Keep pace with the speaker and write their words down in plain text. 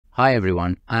Hi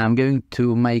everyone, I am going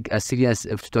to make a series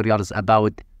of tutorials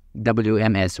about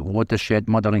WMS, Watershed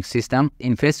Modeling System.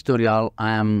 In first tutorial, I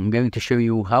am going to show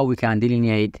you how we can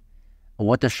delineate a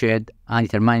watershed and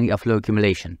determining a flow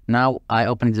accumulation. Now I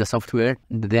open the software,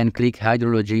 then click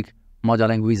Hydrologic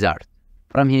Modeling Wizard.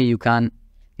 From here you can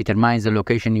determine the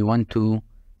location you want to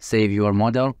save your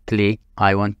model. Click,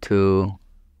 I want to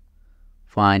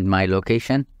find my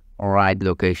location, right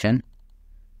location,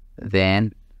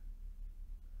 then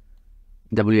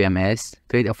WMS,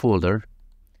 create a folder,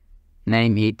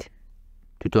 name it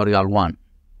Tutorial1.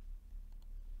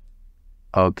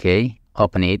 Okay,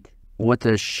 open it,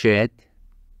 Watershed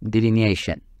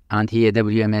Delineation, and here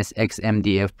WMS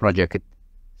XMDF project,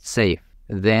 save.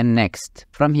 Then next,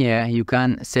 from here you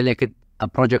can select a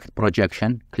project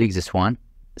projection, click this one,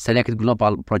 select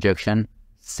global projection,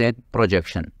 set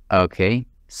projection. Okay,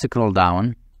 scroll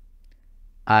down,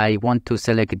 I want to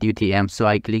select UTM, so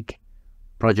I click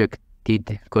project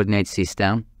coordinate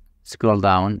system, scroll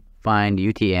down, find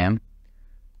UTM,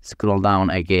 scroll down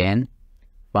again,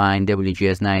 find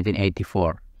WGS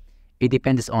 1984. It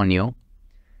depends on you.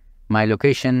 My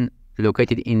location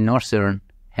located in northern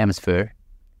hemisphere,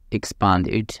 expand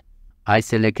it. I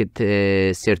selected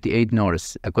 38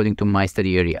 north according to my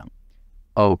study area.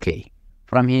 Okay,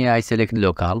 from here I select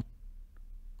local.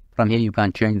 From here you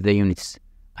can change the units.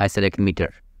 I select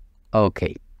meter.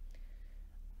 Okay.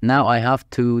 Now I have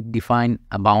to define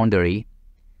a boundary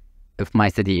of my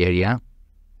study area.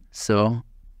 So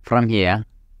from here,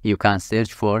 you can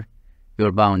search for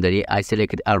your boundary. I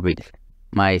selected Erbil.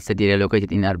 My study area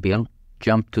located in Erbil.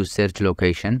 Jump to search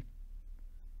location.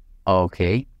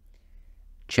 Okay.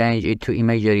 Change it to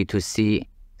imagery to see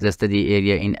the study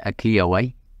area in a clear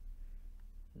way.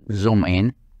 Zoom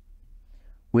in.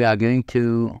 We are going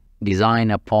to design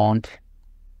a pond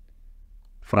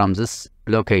from this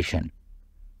location.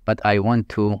 But I want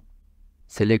to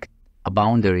select a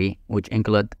boundary which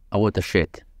includes a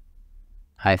watershed.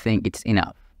 I think it's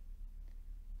enough.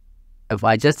 If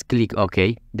I just click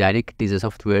OK, directly the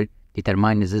software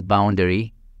determines this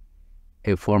boundary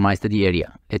for my study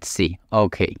area. Let's see.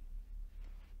 OK.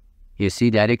 You see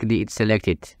directly it's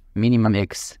selected minimum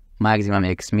X,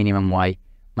 minimum Y,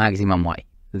 maximum Y.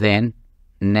 Then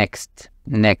next.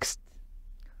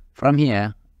 From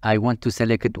here, I want to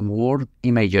select world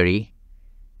imagery.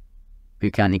 You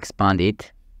can expand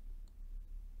it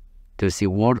to see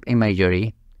world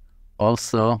imagery,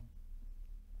 also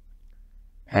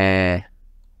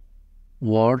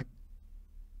world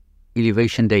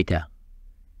elevation data.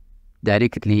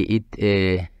 Directly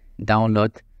it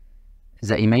download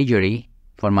the imagery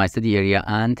for my study area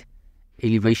and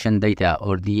elevation data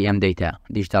or DEM data,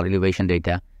 digital elevation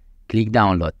data. Click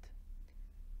download.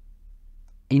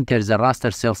 Enter the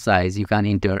raster cell size. You can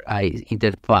enter, I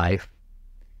entered 5.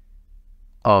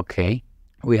 Okay,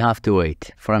 we have to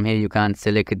wait. From here you can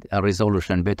select a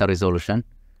resolution, better resolution.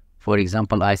 For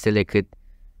example, I selected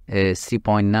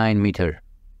 3.9 meter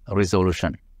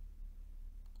resolution.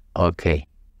 Okay,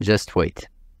 just wait.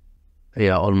 We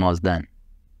are almost done.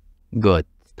 Good.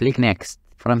 Click next.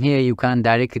 From here you can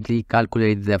directly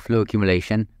calculate the flow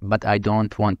accumulation, but I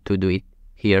don't want to do it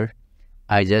here.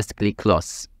 I just click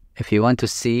close. If you want to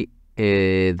see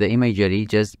the imagery,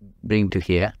 just bring to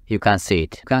here. You can see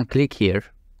it. You can click here.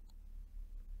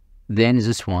 Then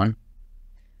this one.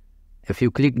 If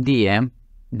you click DM,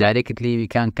 directly we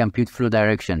can compute flow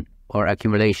direction or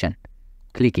accumulation.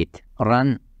 Click it.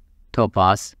 Run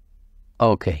topaz.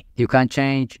 Okay. You can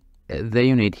change the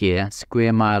unit here.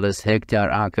 Square miles,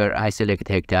 hectare, acre. I select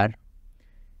hectare.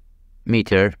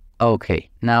 Meter. Okay.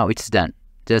 Now it's done.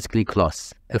 Just click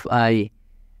close. If I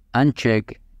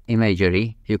uncheck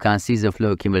imagery, you can see the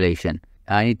flow accumulation.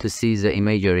 I need to see the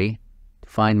imagery to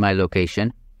find my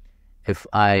location. If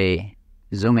I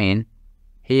zoom in,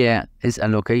 here is a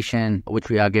location which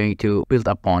we are going to build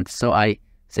upon. So I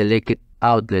select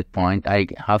outlet point. I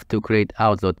have to create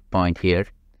outlet point here.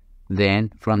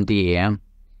 Then from DEM,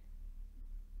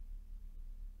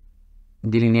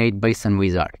 delineate basin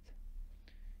wizard.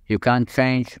 You can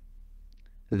change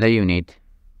the unit.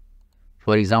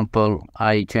 For example,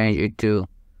 I change it to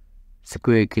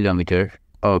square kilometer.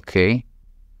 Okay.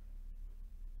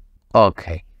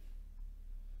 Okay.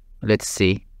 Let's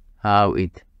see how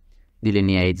it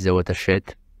delineates the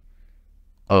watershed.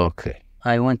 Okay.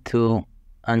 I want to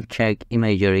uncheck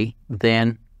imagery.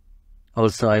 Then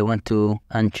also I want to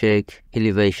uncheck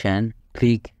elevation.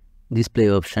 Click display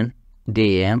option,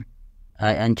 DM.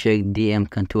 I uncheck DM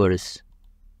contours.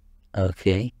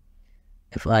 Okay.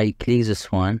 If I click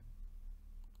this one,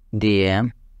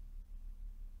 DM,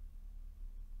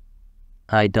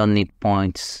 I don't need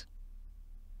points.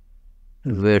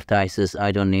 vertices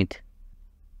I don't need.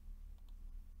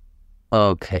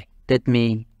 Okay, let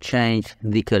me change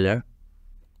the color.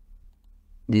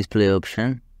 Display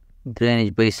option,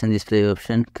 drainage basin display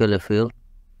option, color field.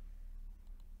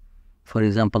 For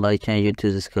example, I change it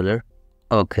to this color.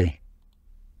 Okay,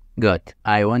 good.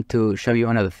 I want to show you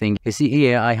another thing. You see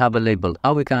here I have a label.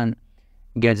 How we can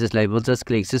get this label? Just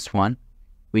click this one.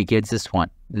 We get this one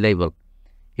label.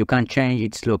 You can change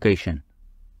its location.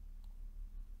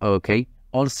 Okay,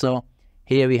 also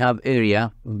here we have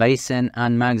area, basin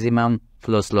and maximum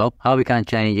flow slope. How we can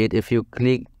change it? If you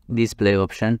click display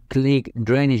option, click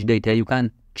drainage data, you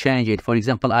can change it. For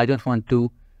example, I don't want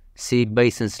to see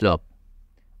basin slope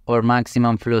or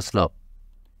maximum flow slope.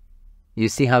 You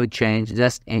see how it changed?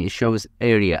 Just it shows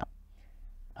area.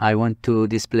 I want to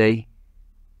display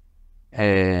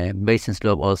basin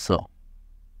slope also.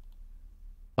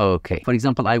 Okay, for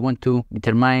example, I want to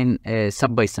determine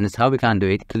subbasins. How we can do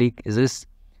it? Click this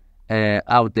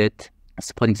outlet.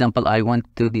 So for example, I want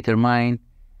to determine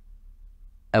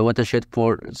a watershed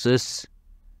for this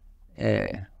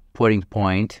pouring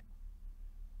point,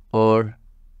 or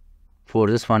for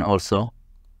this one also.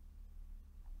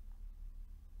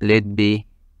 Let be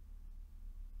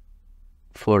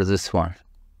for this one.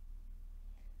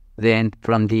 Then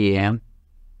from DEM,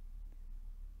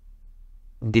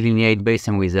 delineate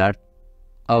basin wizard.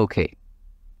 Okay,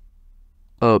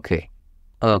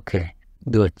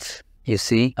 good. You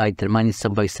see, I determine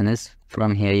subbasins.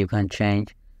 From here you can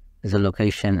change the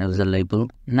location of the label.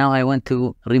 Now I want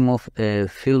to remove a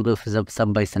field of the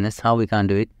subbasins. How we can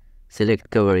do it? Select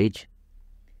coverage,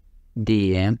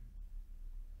 DEM.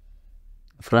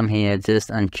 From here just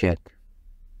uncheck.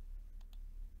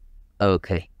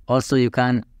 Okay, also you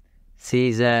can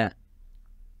see the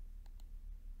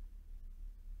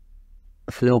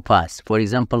flow path. For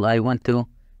example, I want to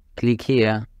click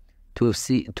here to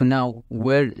know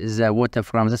where the water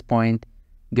from this point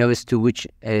goes to which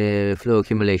flow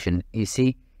accumulation. You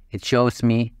see, it shows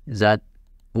me that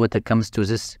water comes to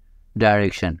this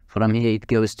direction. From here it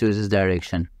goes to this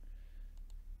direction.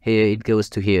 Here it goes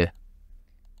to here.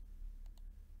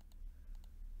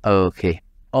 Okay,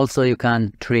 also you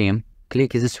can trim.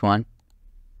 Click this one,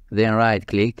 then right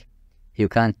click, you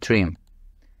can trim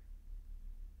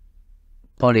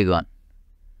polygon.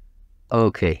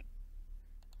 Okay,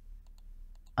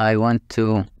 I want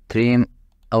to trim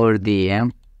our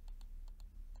DEM.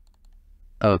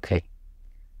 Okay,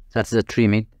 that's the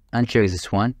trim it. Uncheck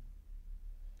this one,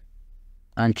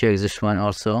 uncheck this one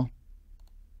also.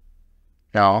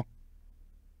 Now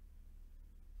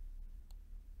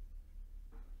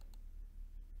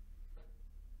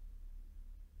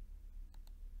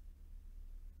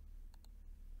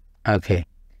okay,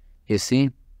 you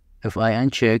see, if I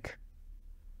uncheck,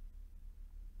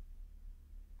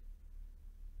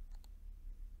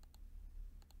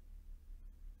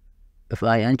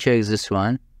 this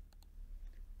one,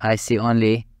 I see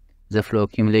only the flow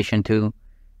accumulation to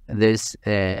this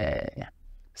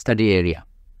study area.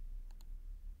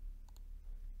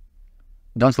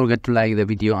 Don't forget to like the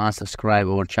video and subscribe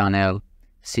our channel.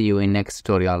 See you in next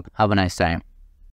tutorial. Have a nice time.